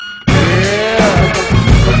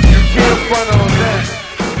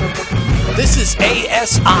is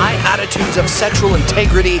ASI, Attitudes of Sexual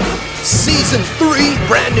Integrity, Season 3,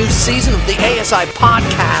 brand new season of the ASI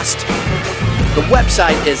podcast. The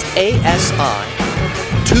website is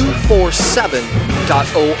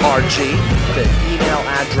asi247.org. The email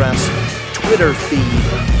address, Twitter feed,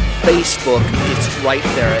 Facebook, it's right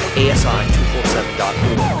there at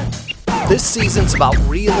asi247.org. This season's about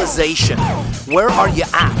realization. Where are you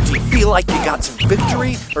at? Do you feel like you got some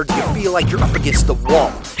victory, or do you feel like you're up against the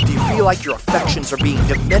wall? Do you feel like your affections are being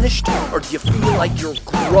diminished, or do you feel like you're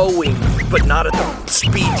growing, but not at the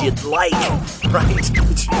speed you'd like, right? It's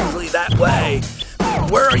usually that way.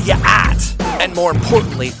 Where are you at? And more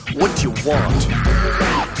importantly, what do you want?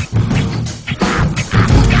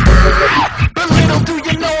 But little do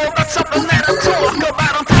you know that's something that I talk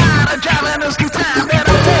about. I'm tired of driving us through time that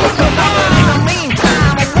I talk about. In the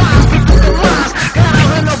meantime, I'm wise people the lies. Got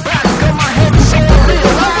out in the back of my head, so I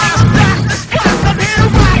realize that this spot, I'm here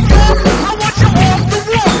right up. I want you off the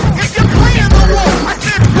wall. If you're playing the wall, I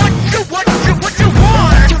said what you want. I said what you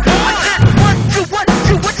want.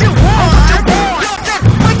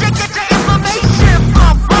 Where'd you get your information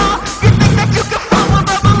from, huh? You think that you can follow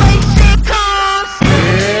revelation comes?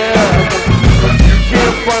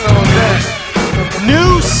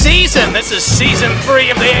 New season. This is season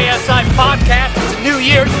 3 of the ASI podcast. It's a new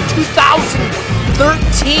year. It's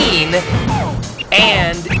 2013.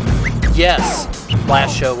 And yes,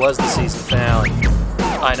 last show was the season finale.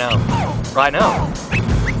 I know.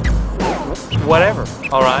 Whatever.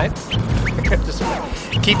 All right. Just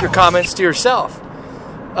keep your comments to yourself.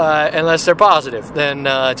 Unless they're positive, then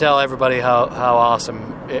tell everybody how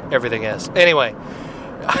awesome everything is. Anyway,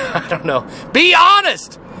 I don't know. Be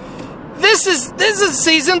honest. This is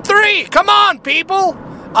season 3. Come on, people.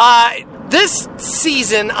 This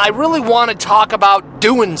season, I really want to talk about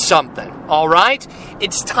doing something. All right,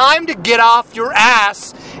 it's time to get off your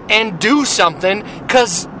ass and do something.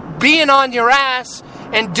 Because being on your ass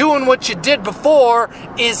and doing what you did before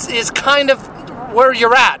is kind of where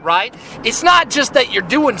you're at, right? It's not just that you're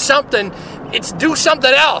doing something, it's do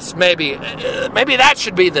something else, maybe. Maybe that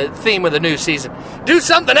should be the theme of the new season. Do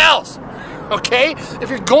something else, okay? If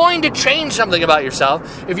you're going to change something about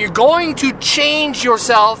yourself, if you're going to change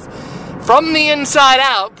yourself from the inside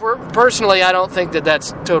out, personally, I don't think that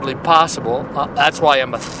that's totally possible. That's why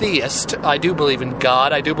I'm a theist. I do believe in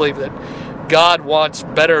God. I do believe that God wants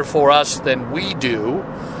better for us than we do.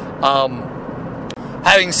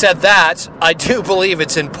 Having said that, I do believe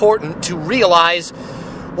it's important to realize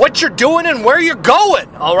what you're doing and where you're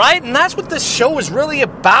going, all right? And that's what this show is really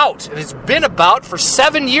about. And it's been about for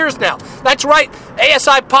 7 years now. That's right.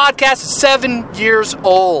 ASI Podcast is 7 years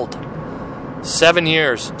old. 7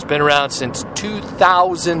 years. It's been around since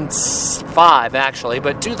 2005, actually,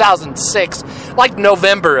 but 2006, like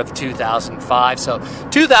November of 2005. So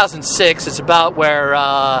 2006 is about where,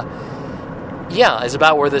 is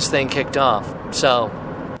about where this thing kicked off. So,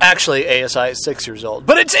 actually, ASI is 6 years old.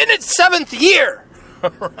 But it's in its 7th year,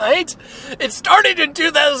 right? It started in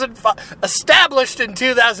 2005, established in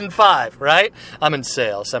 2005, right? I'm in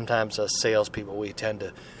sales. Sometimes us salespeople, we tend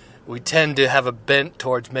to have a bent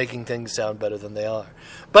towards making things sound better than they are.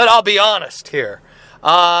 But I'll be honest here.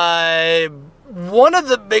 One of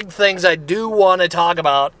the big things I do want to talk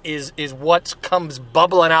about is what comes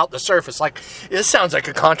bubbling out the surface. Like, this sounds like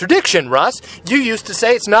a contradiction, Russ. You used to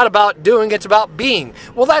say it's not about doing, it's about being.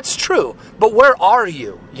 Well, that's true. But where are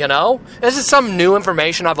you, you know? This is some new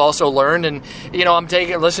information I've also learned. And, you know, I'm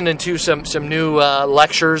listening to some new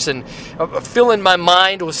lectures and filling my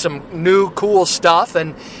mind with some new cool stuff.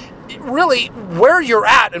 And really, where you're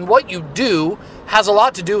at and what you do has a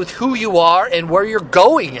lot to do with who you are and where you're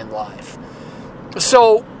going in life.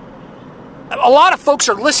 So, a lot of folks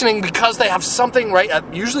are listening because they have something, right?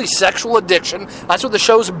 Usually sexual addiction. That's what the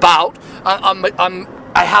show's about.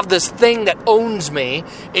 I have this thing that owns me.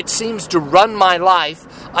 It seems to run my life.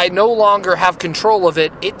 I no longer have control of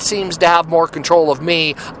it. It seems to have more control of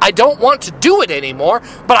me. I don't want to do it anymore,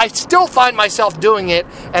 but I still find myself doing it,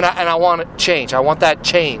 and I want it changed. I want that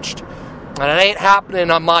changed. And it ain't happening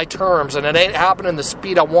on my terms, and it ain't happening the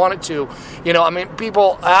speed I want it to. You know, I mean,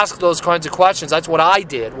 people ask those kinds of questions. That's what I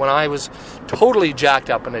did when I was totally jacked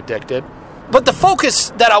up and addicted. But the focus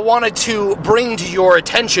that I wanted to bring to your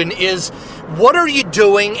attention is, what are you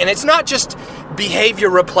doing? And it's not just behavior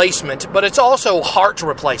replacement, but it's also heart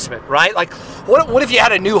replacement, right? Like, what if you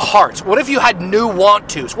had a new heart? What if you had new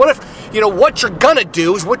want-tos? What if, you know, what you're gonna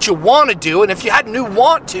do is what you want to do, and if you had new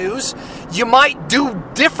want-tos, you might do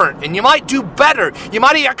different, and you might do better. You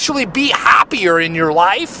might actually be happier in your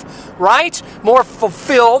life, right? More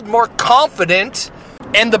fulfilled, more confident.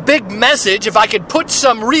 And the big message, if I could put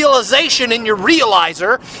some realization in your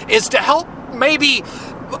realizer, is to help maybe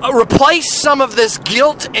replace some of this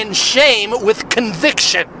guilt and shame with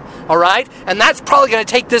conviction. All right, and that's probably going to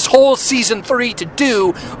take this whole season 3 to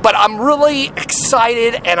do. But I'm really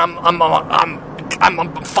excited, and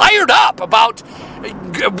I'm fired up about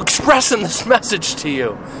expressing this message to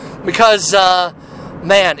you, because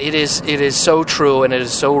man, it is so true, and it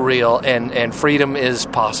is so real, and freedom is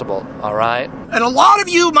possible. All right. And a lot of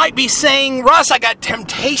you might be saying, Russ, I got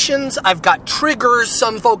temptations, I've got triggers,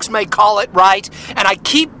 some folks may call it, right? And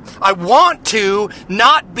I want to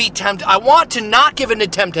not be tempted. I want to not give in to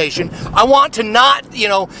temptation. I want to not,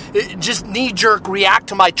 just knee-jerk react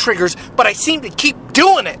to my triggers, but I seem to keep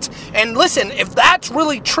doing it. And listen, if that's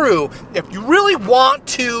really true, if you really want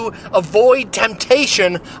to avoid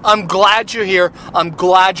temptation, I'm glad you're here. I'm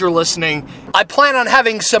glad you're listening. I plan on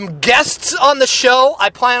having some guests on the show.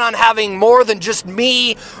 I plan on having more than just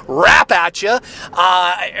me rap at you.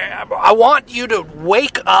 I want you to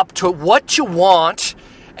wake up to what you want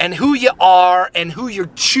and who you are and who you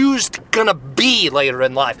choose to gonna be later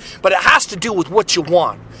in life. But it has to do with what you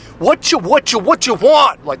want. What you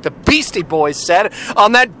want, like the Beastie Boys said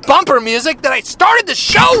on that bumper music that I started the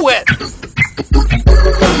show with.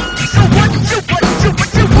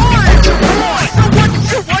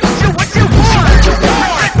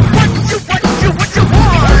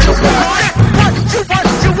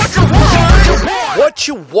 What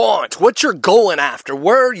you want, what you're going after,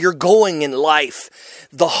 where you're going in life,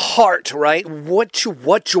 the heart, right? What you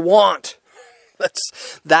want.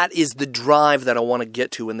 That is the drive that I want to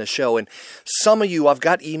get to in the show. And some of you, I've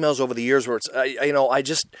got emails over the years where it's,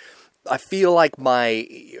 I feel like my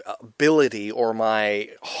ability or my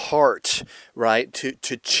heart, right,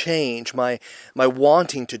 to change, my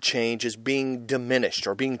wanting to change is being diminished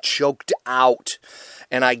or being choked out.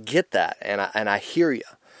 And I get that, and I hear you.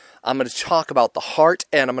 I'm going to talk about the heart,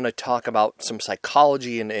 and I'm going to talk about some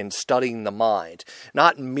psychology and studying the mind.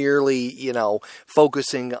 Not merely,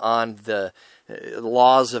 focusing on the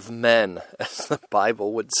laws of men, as the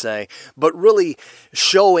Bible would say, but really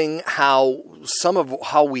showing how some of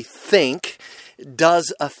how we think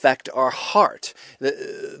does affect our heart.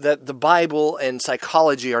 That the Bible and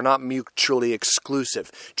psychology are not mutually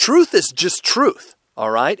exclusive. Truth is just truth. All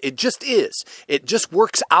right? It just is. It just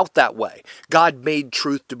works out that way. God made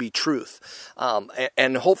truth to be truth.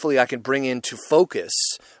 And hopefully I can bring into focus,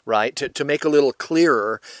 right, to make a little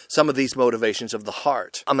clearer some of these motivations of the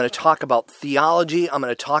heart. I'm going to talk about theology. I'm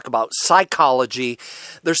going to talk about psychology.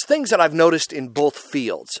 There's things that I've noticed in both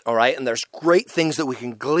fields, all right? And there's great things that we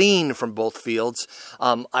can glean from both fields.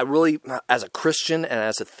 I really, as a Christian and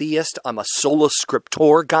as a theist, I'm a sola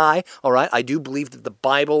scriptura guy, all right? I do believe that the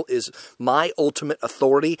Bible is my ultimate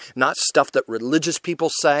authority, not stuff that religious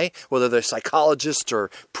people say, whether they're psychologists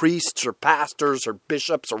or priests or pastors or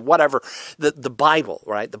bishops or whatever. The Bible,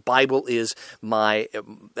 right? The Bible is my,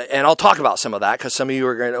 and I'll talk about some of that because some of you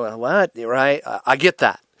are going, well, what? Right? I get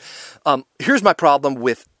that. Here's my problem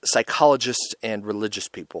with psychologists and religious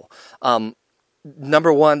people.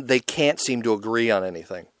 Number one, they can't seem to agree on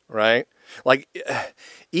anything, right? Like,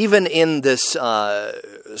 even in this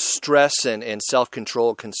stress and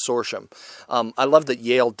self-control consortium, I love that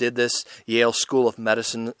Yale did this. Yale School of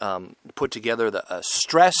Medicine put together the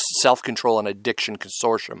Stress, Self-Control, and Addiction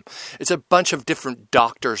Consortium. It's a bunch of different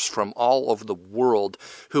doctors from all over the world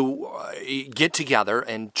who get together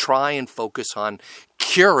and try and focus on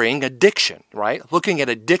curing addiction, right? Looking at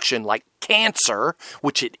addiction like cancer,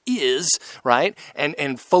 which it is, right?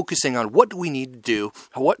 And focusing on what do we need to do?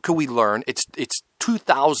 What could we learn? It's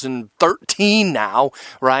 2013 now,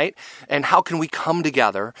 right? And how can we come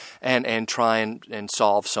together and try and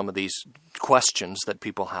solve some of these questions that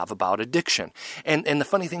people have about addiction? And the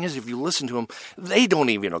funny thing is, if you listen to them, they don't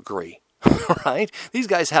even agree. Right? These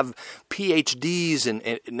guys have PhDs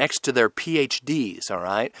and next to their PhDs, all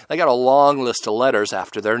right? They got a long list of letters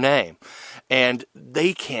after their name. And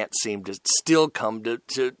they can't seem to still come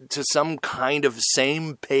to some kind of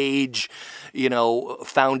same page,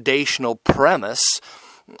 foundational premise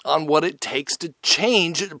on what it takes to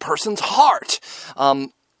change a person's heart.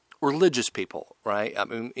 Religious people, right? I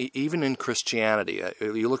mean, even in Christianity,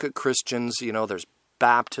 you look at Christians, there's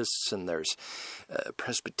Baptists and there's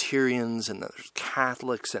Presbyterians and there's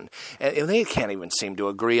Catholics and they can't even seem to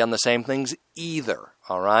agree on the same things either,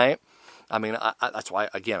 all right? I mean, that's why,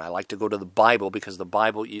 again, I like to go to the Bible because the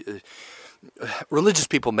Bible, religious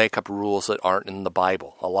people make up rules that aren't in the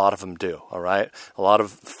Bible. A lot of them do, all right? A lot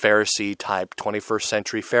of Pharisee-type 21st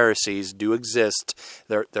century Pharisees do exist.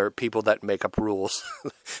 They're people that make up rules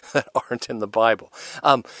that aren't in the Bible.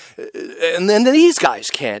 And then these guys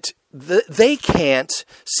can't. They can't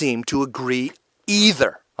seem to agree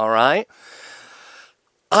either, all right?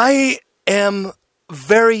 I am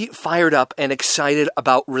very fired up and excited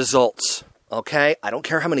about results. Okay? I don't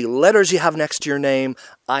care how many letters you have next to your name.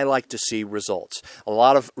 I like to see results. A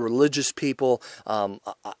lot of religious people,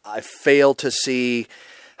 I fail to see.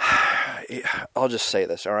 I'll just say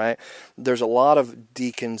this, all right? There's a lot of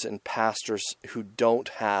deacons and pastors who don't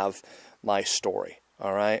have my story,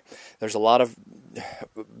 all right? There's a lot of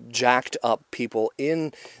jacked up people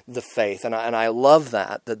in the faith, and I love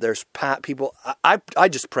that there's people. I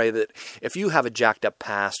just pray that if you have a jacked up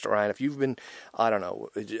past, right? If you've been, I don't know,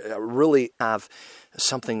 really have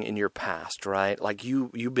something in your past, right? Like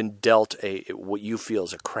you've been dealt what you feel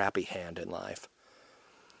is a crappy hand in life,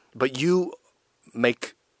 but you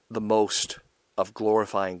make the most of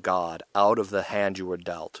glorifying God out of the hand you were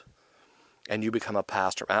dealt, and you become a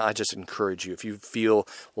pastor. I just encourage you, if you feel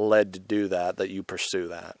led to do that, that you pursue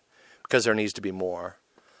that, because there needs to be more.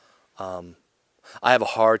 I have a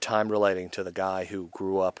hard time relating to the guy who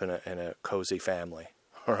grew up in a cozy family.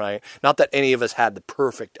 All right, not that any of us had the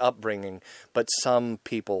perfect upbringing, but some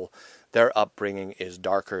people, their upbringing is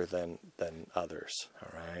darker than others. All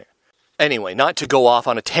right. Anyway, not to go off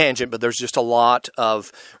on a tangent, but there's just a lot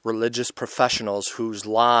of religious professionals whose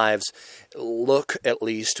lives look, at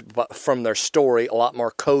least from their story, a lot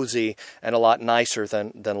more cozy and a lot nicer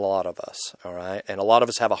than a lot of us, all right? And a lot of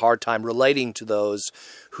us have a hard time relating to those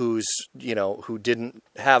who didn't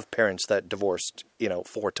have parents that divorced,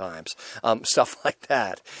 4 times, stuff like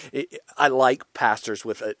that. I like pastors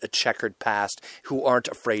with a checkered past who aren't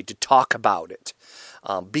afraid to talk about it.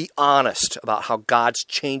 Be honest about how God's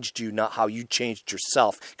changed you, not how you changed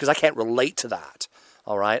yourself, because I can't relate to that,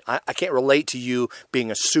 all right? I can't relate to you being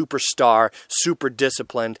a superstar, super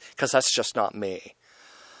disciplined, because that's just not me.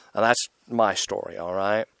 And that's my story, all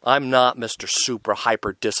right? I'm not Mr. Super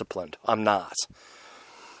Hyper Disciplined. I'm not.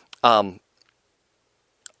 I'm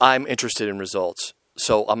interested in results.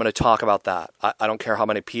 So I'm going to talk about that. I don't care how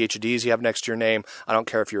many PhDs you have next to your name. I don't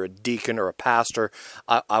care if you're a deacon or a pastor.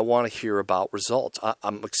 I want to hear about results.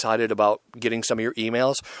 I'm excited about getting some of your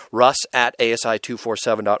emails.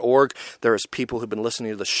 Russ@asi247.org. There's people who've been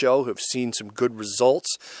listening to the show who've seen some good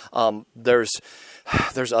results. There's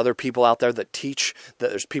other people out there that teach.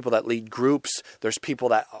 There's people that lead groups. There's people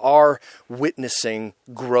that are witnessing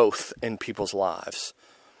growth in people's lives.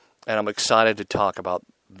 And I'm excited to talk about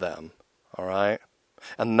them. All right?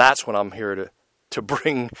 And that's what I'm here to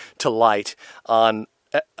bring to light on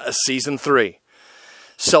season 3.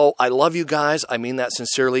 So I love you guys. I mean that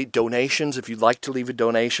sincerely. Donations, if you'd like to leave a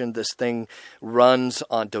donation, this thing runs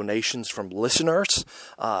on donations from listeners.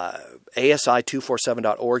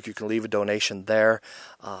 ASI247.org, you can leave a donation there.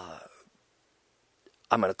 I'm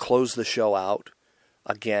going to close the show out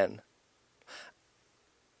again.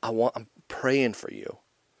 I'm praying for you.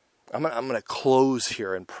 I'm going to close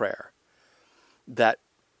here in prayer. That,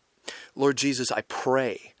 Lord Jesus, I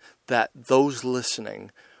pray that those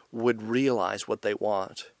listening would realize what they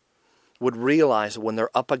want, would realize when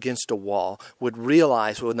they're up against a wall, would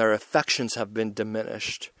realize when their affections have been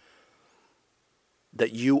diminished,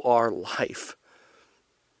 that you are life,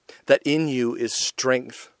 that in you is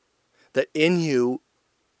strength, that in you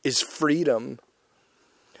is freedom,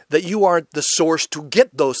 that you aren't the source to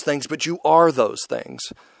get those things, but you are those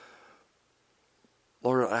things.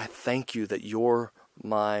 Lord, I thank you that you're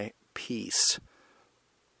my peace.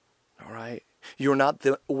 All right? You're not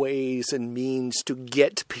the ways and means to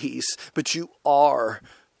get peace, but you are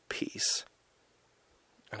peace.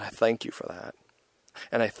 And I thank you for that.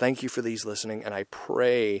 And I thank you for these listening, and I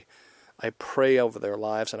pray over their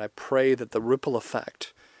lives, and I pray that the ripple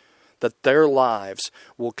effect, that their lives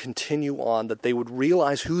will continue on, that they would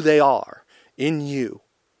realize who they are in you,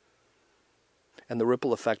 and the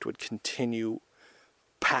ripple effect would continue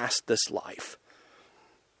past this life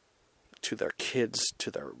to their kids,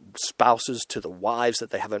 to their spouses, to the wives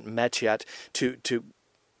that they haven't met yet, to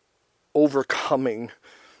overcoming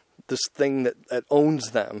this thing that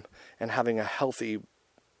owns them and having a healthy,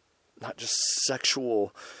 not just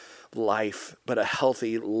sexual life, but a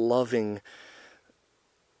healthy, loving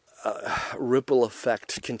ripple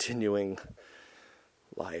effect continuing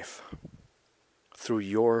life through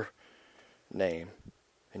your name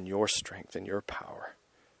and your strength and your power.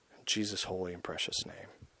 In Jesus' holy and precious name.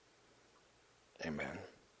 Amen.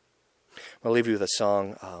 I'll leave you with a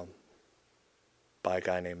song by a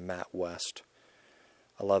guy named Matt West.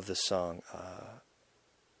 I love this song.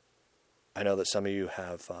 I know that some of you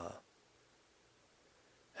have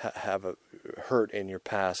a hurt in your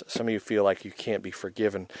past. Some of you feel like you can't be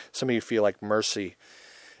forgiven. Some of you feel like mercy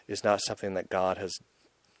is not something that God has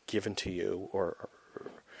given to you, or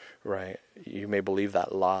right? You may believe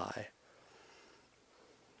that lie.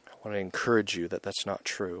 I want to encourage you that that's not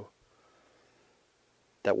true.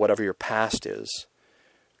 that whatever your past is,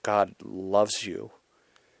 God loves you.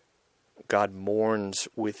 God mourns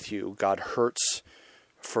with you. God hurts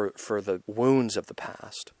for the wounds of the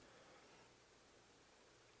past.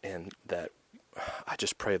 And that I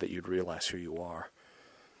just pray that you'd realize who you are.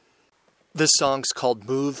 This song's called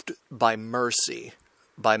Moved by Mercy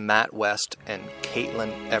by Matt West and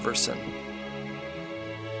Caitlin Everson.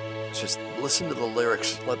 Just listen to the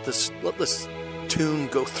lyrics. Let this tune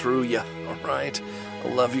go through you, all right? I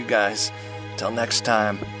love you guys. Till next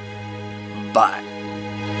time, bye.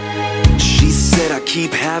 She said I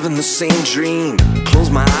keep having the same dream. Close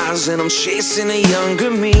my eyes and I'm chasing a younger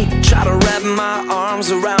me. Try to wrap my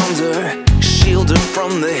arms around her, shield her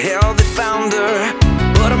from the hell that found her.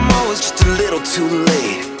 But I'm always just a little too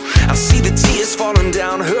late. I see the tears falling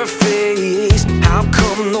down her face. How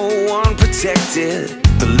come no one protected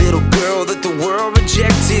the little girl that the world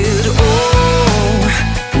rejected? Oh,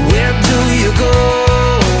 where do you go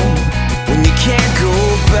when you can't go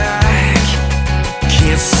back?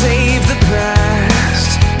 Can't save the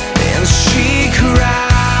past. And she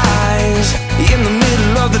cries in the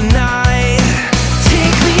middle of the night.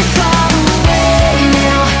 Take me far away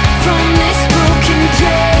now from this broken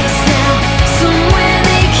place now, somewhere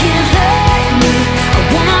they can't hurt me. I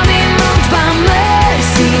wanna be moved by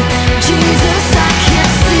mercy. Jesus, I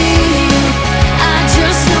can't see you, I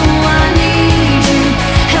just know I need you.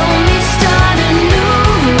 Help me start a new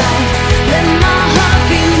life. Let my heart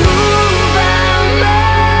be moved by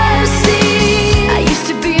mercy. I used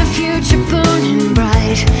to be a future burning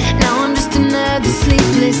bright. Now I'm just another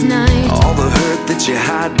sleepless night. All the hurt that you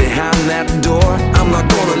hide behind that door, I'm not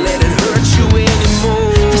gonna let it hurt you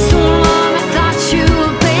anymore. For so long I thought you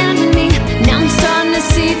abandoned me. Now I'm starting to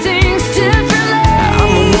see things differently.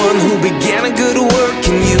 I'm the one who began a good work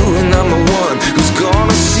in you, and I'm the one who's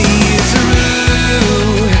gonna see you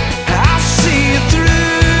through. I'll see you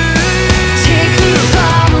through. Take me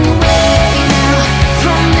far away now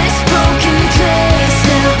from this broken place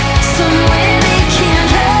now, somewhere they can't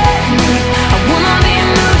hurt me. I wanna be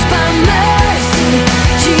moved by mercy.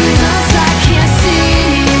 Jesus, I can't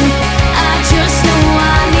see you, I just know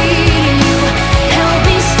I need you. Help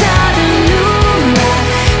me start a new life.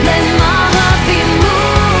 Let my heart be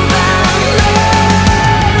moved by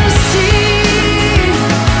mercy.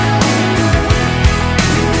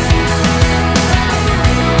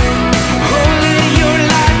 Oh, let your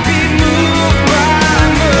life be moved by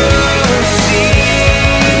mercy.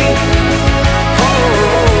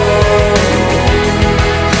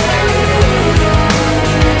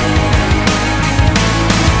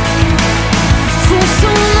 For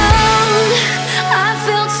so long I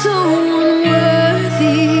felt so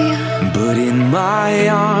unworthy. But in my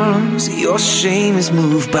arms, your shame is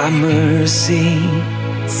moved by mercy.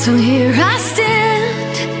 So here I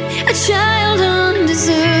stand, a child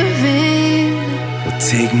undeserving. Well,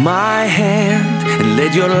 take my hand and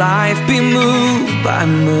let your life be moved by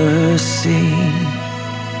mercy.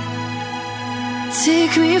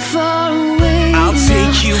 Take me far away. I'll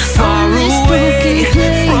take you far from this away broken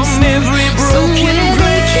place from every broken